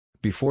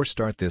Before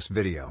start this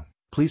video,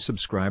 please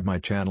subscribe my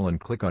channel and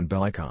click on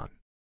bell icon.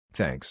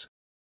 Thanks.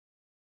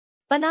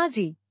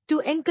 Panaji,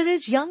 to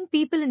encourage young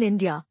people in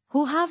India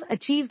who have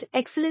achieved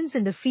excellence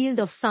in the field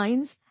of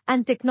science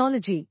and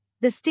technology,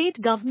 the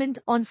state government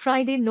on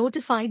Friday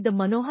notified the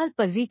Manohar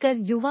Parrikar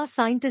Yuva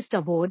Scientist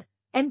Award,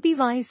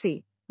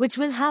 MPYSA, which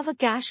will have a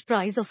cash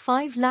prize of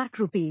 5 lakh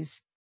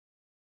rupees.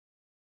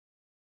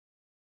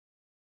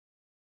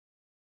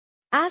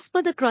 As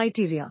per the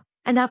criteria,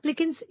 an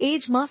applicant's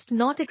age must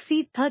not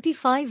exceed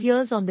 35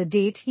 years on the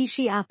date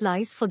he/she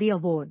applies for the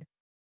award.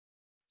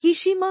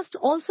 He/she must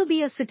also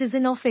be a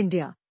citizen of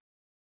India.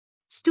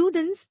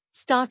 Students,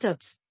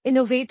 startups,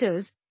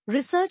 innovators,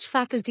 research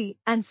faculty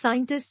and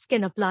scientists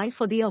can apply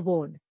for the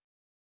award.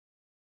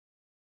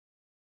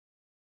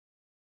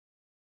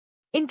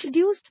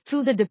 Introduced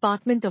through the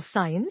Department of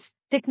Science,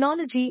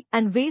 Technology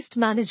and Waste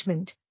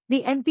Management,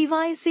 the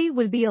MPYSA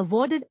will be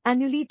awarded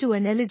annually to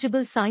an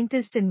eligible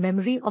scientist in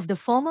memory of the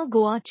former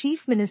Goa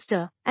Chief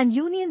Minister and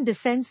Union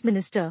Defence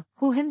Minister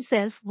who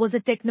himself was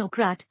a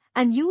technocrat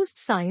and used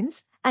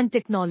science and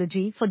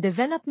technology for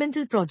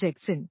developmental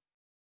projects in.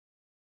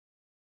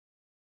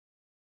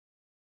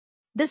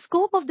 The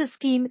scope of the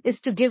scheme is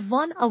to give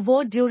one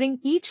award during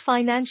each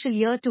financial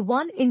year to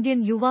one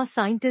Indian Yuva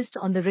scientist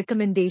on the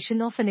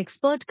recommendation of an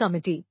expert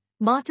committee,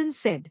 Martin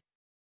said.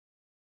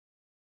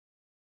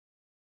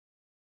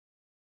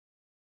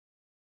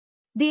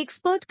 The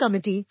expert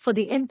committee for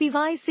the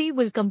MPYSA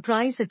will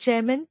comprise a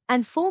chairman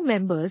and 4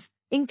 members,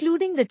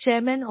 including the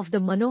chairman of the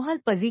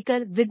Manohar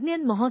Parrikar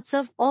Vignan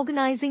Mahotsav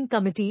Organizing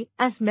Committee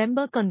as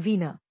member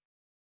convener.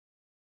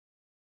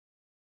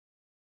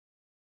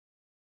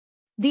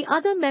 The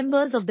other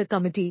members of the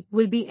committee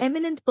will be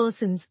eminent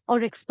persons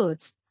or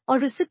experts, or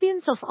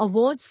recipients of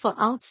awards for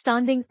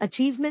outstanding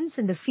achievements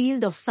in the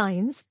field of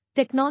science,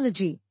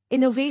 technology,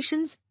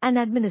 innovations, and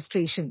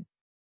administration.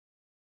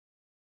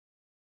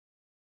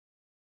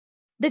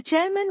 The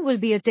chairman will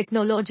be a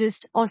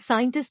technologist or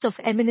scientist of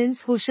eminence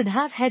who should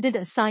have headed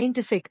a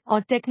scientific or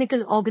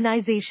technical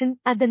organization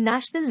at the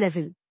national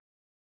level.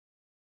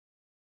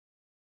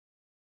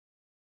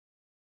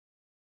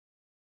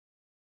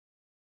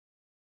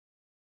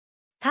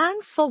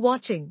 Thanks for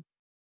watching.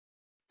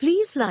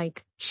 Please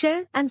like,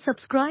 share and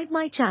subscribe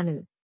my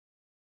channel.